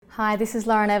Hi, this is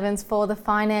Lauren Evans for the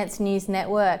Finance News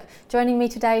Network. Joining me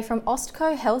today from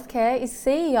Austco Healthcare is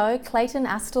CEO Clayton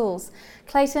Astles.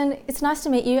 Clayton, it's nice to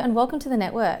meet you and welcome to the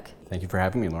network. Thank you for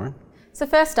having me, Lauren. So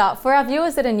first up, for our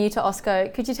viewers that are new to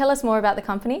Austco, could you tell us more about the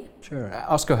company? Sure.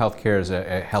 Austco Healthcare is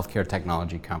a healthcare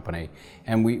technology company,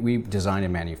 and we design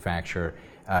and manufacture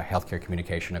healthcare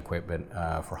communication equipment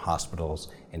for hospitals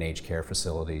and aged care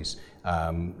facilities.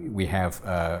 We have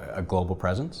a global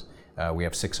presence. We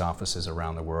have 6 offices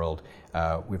around the world.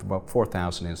 We have about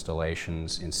 4,000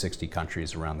 installations in 60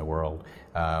 countries around the world.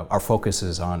 Our focus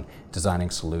is on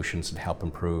designing solutions that help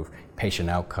improve patient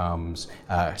outcomes,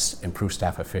 improve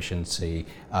staff efficiency,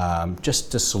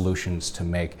 just solutions to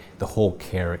make the whole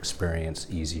care experience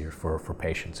easier for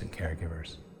patients and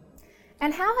caregivers.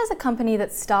 And how has a company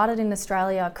that started in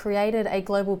Australia created a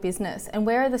global business, and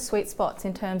where are the sweet spots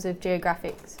in terms of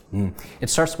geographics? It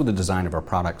starts with the design of our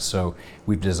products. So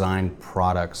we've designed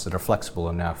products that are flexible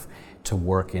enough to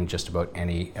work in just about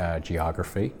any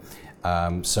geography.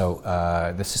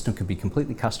 The system can be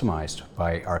completely customized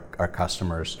by our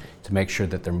customers to make sure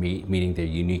that they're meeting the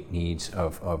unique needs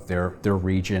of their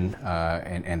region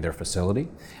and their facility.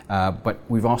 But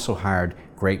we've also hired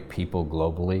great people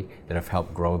globally that have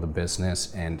helped grow the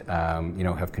business and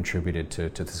have contributed to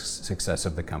the success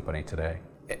of the company today.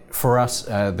 For us,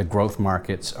 the growth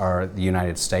markets are the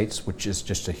United States, which is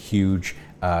just a huge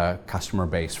customer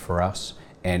base for us.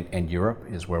 And Europe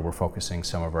is where we're focusing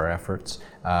some of our efforts.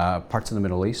 Parts of the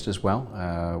Middle East as well,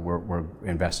 we're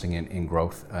investing in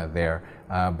growth there.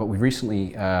 But we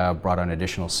recently brought on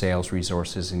additional sales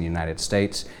resources in the United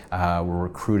States. We're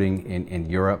recruiting in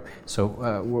Europe.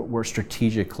 So we're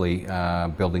strategically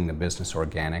building the business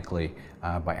organically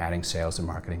by adding sales and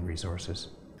marketing resources.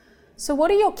 So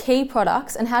what are your key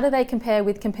products and how do they compare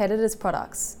with competitors'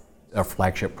 products? Our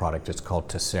flagship product is called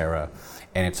Tessera,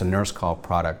 and it's a nurse call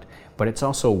product, but it's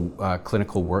also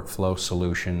clinical workflow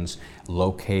solutions,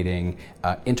 locating,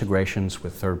 integrations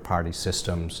with third-party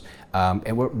systems.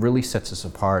 And what really sets us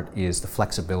apart is the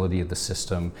flexibility of the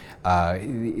system,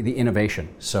 the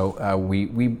innovation. So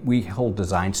we hold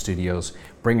design studios,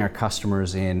 bring our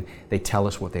customers in, they tell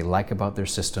us what they like about their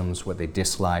systems, what they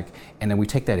dislike, and then we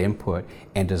take that input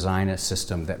and design a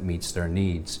system that meets their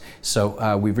needs.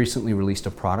 So we've recently released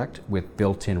a product with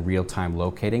built-in real-time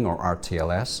locating, or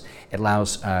RTLS. It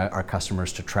allows our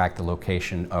customers to track the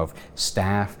location of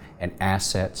staff and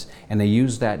assets, and they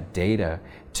use that data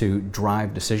to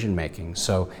drive decision making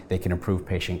so they can improve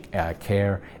patient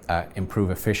care, improve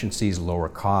efficiencies, lower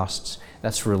costs.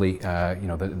 That's really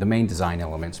the main design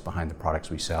elements behind the products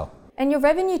we sell. And your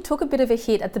revenue took a bit of a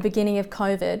hit at the beginning of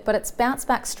COVID, but it's bounced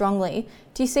back strongly.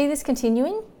 Do you see this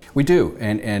continuing? We do,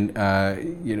 and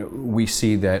we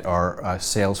see that our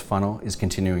sales funnel is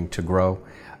continuing to grow.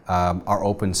 Our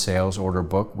open sales order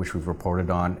book, which we've reported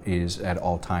on, is at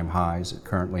all-time highs. It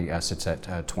currently sits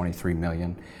at 23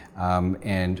 million.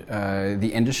 And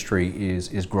the industry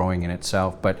is growing in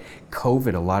itself, but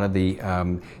COVID, a lot of the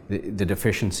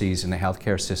deficiencies in the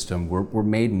healthcare system were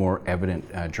made more evident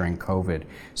during COVID.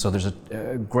 So there's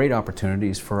great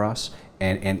opportunities for us,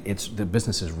 and the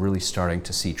business is really starting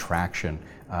to see traction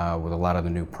with a lot of the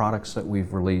new products that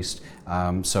we've released.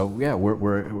 So yeah,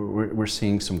 we're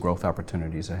seeing some growth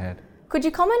opportunities ahead. Could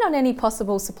you comment on any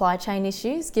possible supply chain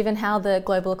issues, given how the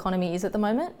global economy is at the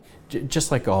moment?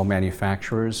 Just like all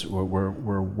manufacturers,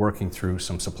 we're working through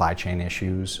some supply chain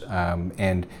issues,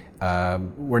 and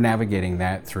we're navigating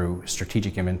that through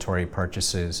strategic inventory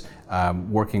purchases,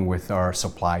 working with our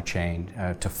supply chain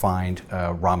to find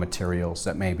raw materials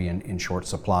that may be in short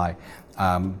supply.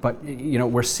 But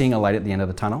we're seeing a light at the end of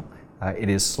the tunnel. It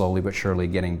is slowly but surely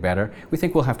getting better. We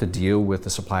think we'll have to deal with the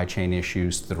supply chain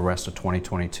issues through the rest of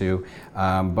 2022,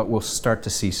 but we'll start to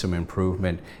see some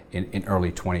improvement in early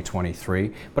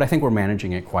 2023. But I think we're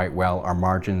managing it quite well. Our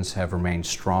margins have remained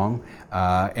strong,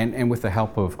 and with the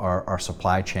help of our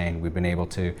supply chain, we've been able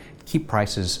to keep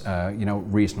prices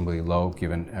reasonably low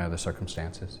given the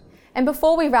circumstances. And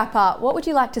before we wrap up, what would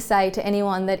you like to say to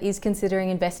anyone that is considering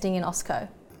investing in Austco?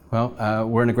 Well,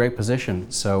 we're in a great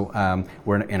position. So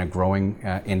we're in a growing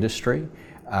industry.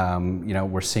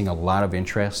 We're seeing a lot of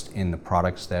interest in the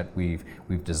products that we've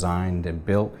designed and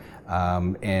built,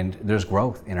 and there's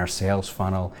growth in our sales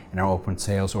funnel, in our open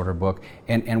sales order book,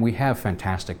 and we have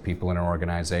fantastic people in our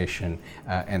organization,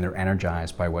 and they're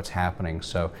energized by what's happening.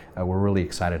 So we're really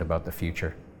excited about the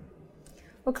future.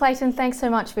 Well, Clayton, thanks so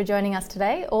much for joining us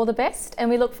today. All the best, and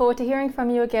we look forward to hearing from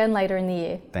you again later in the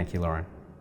year. Thank you, Lauren.